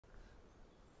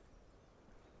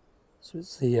So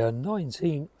it's the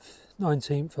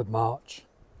 19th of March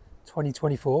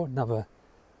 2024, another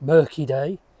murky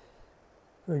day,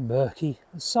 very murky.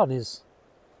 The sun is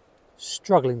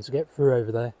struggling to get through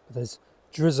over there, but there's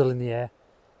drizzle in the air.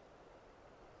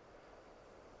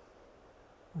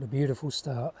 What a beautiful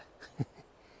start.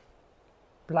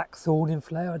 Blackthorn in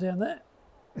flower down there.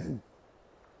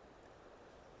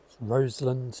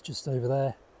 Roseland just over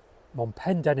there. I'm on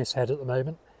Pendennis Head at the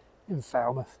moment in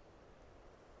Falmouth.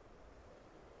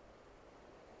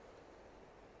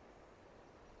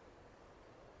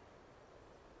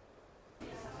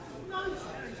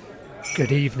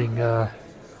 Good evening,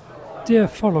 dear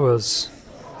followers.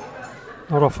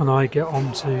 Not often I get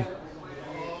onto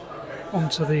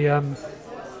the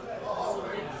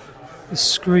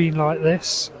screen like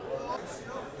this.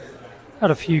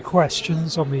 Had a few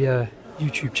questions on the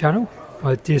YouTube channel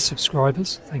by dear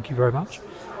subscribers. Thank you very much.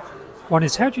 One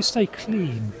is, how do you stay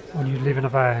clean when you live in a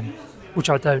van? Which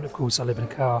I don't, of course. I live in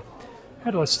a car.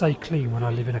 How do I stay clean when I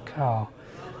live in a car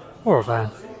or a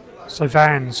van? So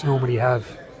vans normally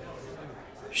have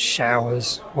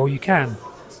showers, or you can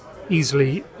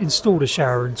easily install a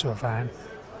shower into a van.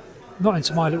 Not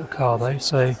into my little car though.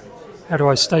 So how do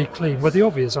I stay clean? Well, the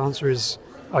obvious answer is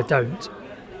I don't.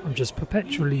 I'm just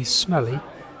perpetually smelly.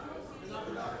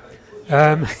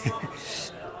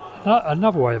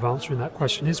 Another way of answering that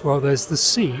question is, well, there's the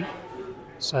sea.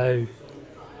 So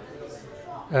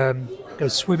go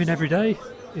swimming every day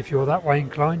if you're that way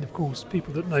inclined. Of course,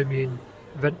 people that know me in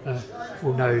Ventnor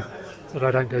will know that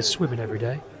I don't go swimming every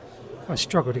day. I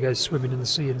struggle to go swimming in the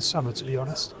sea in summer, to be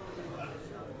honest.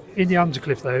 In the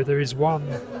Undercliff though, there is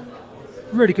one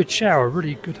really good shower,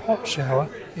 really good hot shower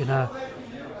in a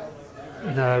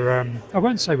I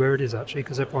won't say where it is actually,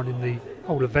 because everyone in the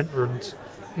whole of Ventnor and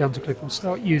the Undercliff will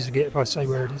start using it if I say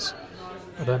where it is.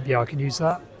 But yeah, I can use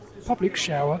that. Public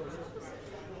shower.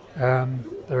 There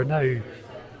are no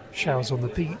showers on the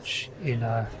beach in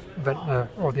Ventnor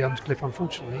or the Undercliff,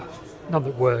 unfortunately. None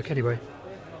that work anyway.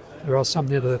 There are some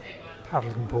near the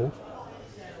paddling pool.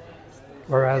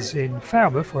 Whereas in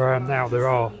Falmouth, where I am now, there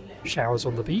are showers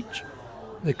on the beach.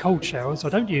 They're cold showers. I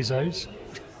don't use those.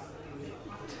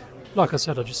 Like I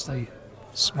said, I just stay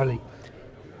smelly.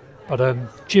 But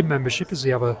gym membership is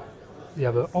the other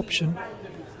option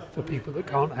for people that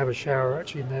can't have a shower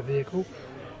actually in their vehicle.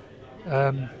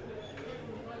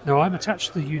 Now I'm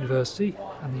attached to the university,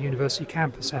 and the university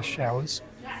campus has showers,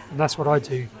 and that's what I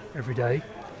do every day.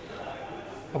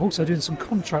 I'm also doing some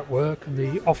contract work, and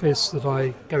the office that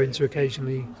I go into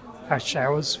occasionally has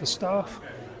showers for staff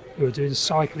who are doing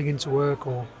cycling into work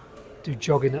or do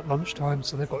jogging at lunchtime,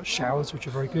 so they've got showers which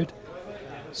are very good.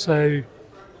 So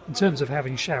in terms of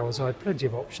having showers, I have plenty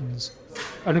of options.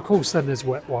 And of course then there's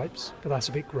wet wipes, but that's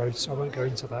a bit gross, so I won't go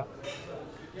into that.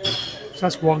 So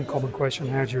that's one common question,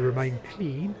 how do you remain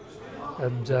clean?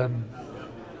 And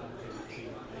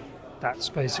that's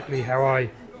basically how I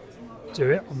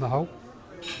do it on the whole.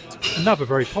 Another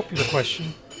very popular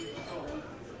question,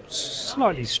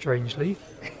 slightly strangely,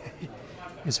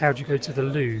 is how do you go to the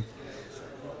loo?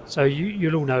 So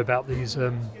you'll all know about these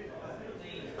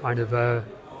kind of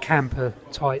camper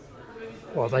type,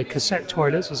 what are they, cassette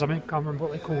toilets or something? Can't remember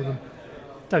what they call them.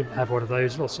 Don't have one of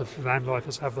those. Lots of van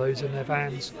lifers have those in their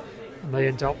vans, and they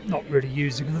end up not really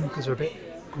using them because they're a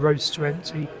bit gross to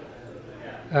empty.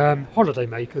 Holiday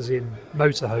makers in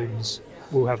motorhomes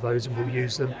will have those and will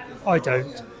use them. I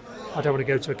don't. I don't want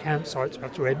to go to a campsite to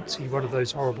have to empty one of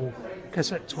those horrible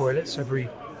cassette toilets every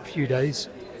few days.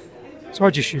 So I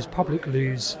just use public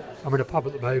loos. I'm in a pub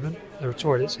at the moment. There are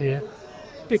toilets here.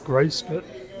 A bit gross, but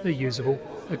they're usable.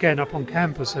 Again, up on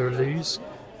campus there are loos.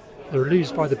 There are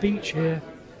loos by the beach here.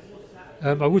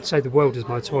 I would say the World is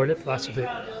my toilet, but that's a bit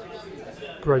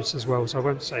gross as well, so I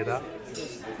won't say that.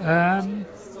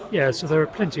 Yeah, so there are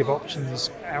plenty of options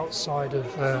outside of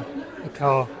the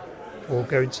car for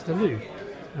going to the loo,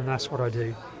 and that's what I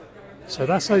do. So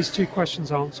that's those two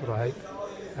questions answered, I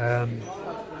hope.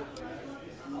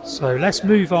 So let's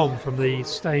move on from the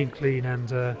staying clean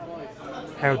and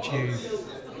how do you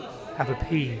have a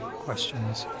pee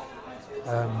questions.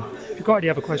 If you've got any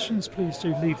other questions, please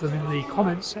do leave them in the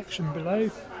comments section below.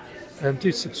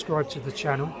 Do subscribe to the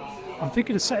channel. I'm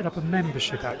thinking of setting up a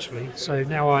membership actually. So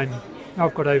now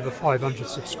I've got over 500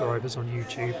 subscribers on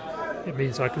YouTube. It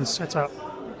means I can set up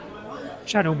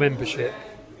channel membership,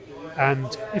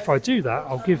 and if I do that,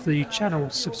 I'll give the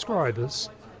channel subscribers,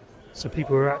 so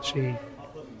people who actually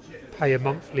pay a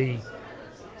monthly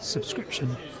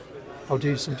subscription, I'll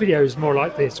do some videos more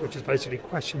like this, which is basically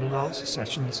question and answer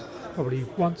sessions, probably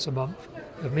once a month,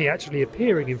 of me actually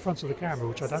appearing in front of the camera,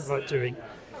 which I don't like doing.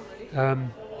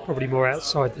 Probably more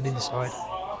outside than inside.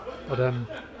 But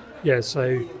Yeah,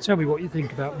 so tell me what you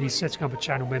think about me setting up a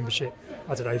channel membership.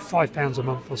 I don't know, £5 a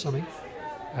month or something.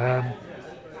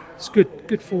 It's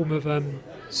good form of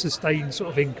sustained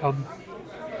sort of income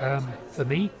for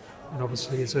me, and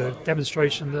obviously it's a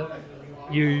demonstration that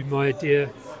you, my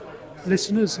dear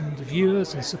listeners and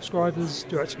viewers and subscribers,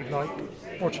 do actually like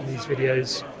watching these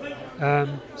videos.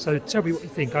 So tell me what you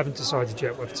think. I haven't decided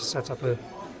yet whether to set up a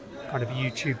kind of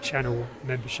YouTube channel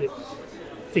membership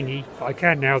thingy, but I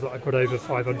can now that I've got over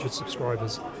 500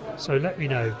 subscribers. So let me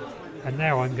know. And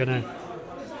now I'm gonna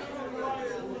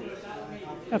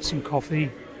have some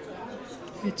coffee.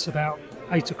 It's about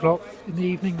 8 o'clock in the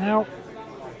evening now.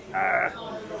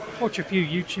 Watch a few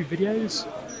YouTube videos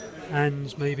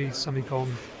and maybe something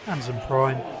on Amazon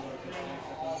Prime,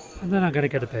 and then I'm going to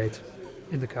go to bed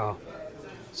in the car.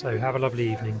 So have a lovely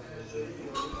evening.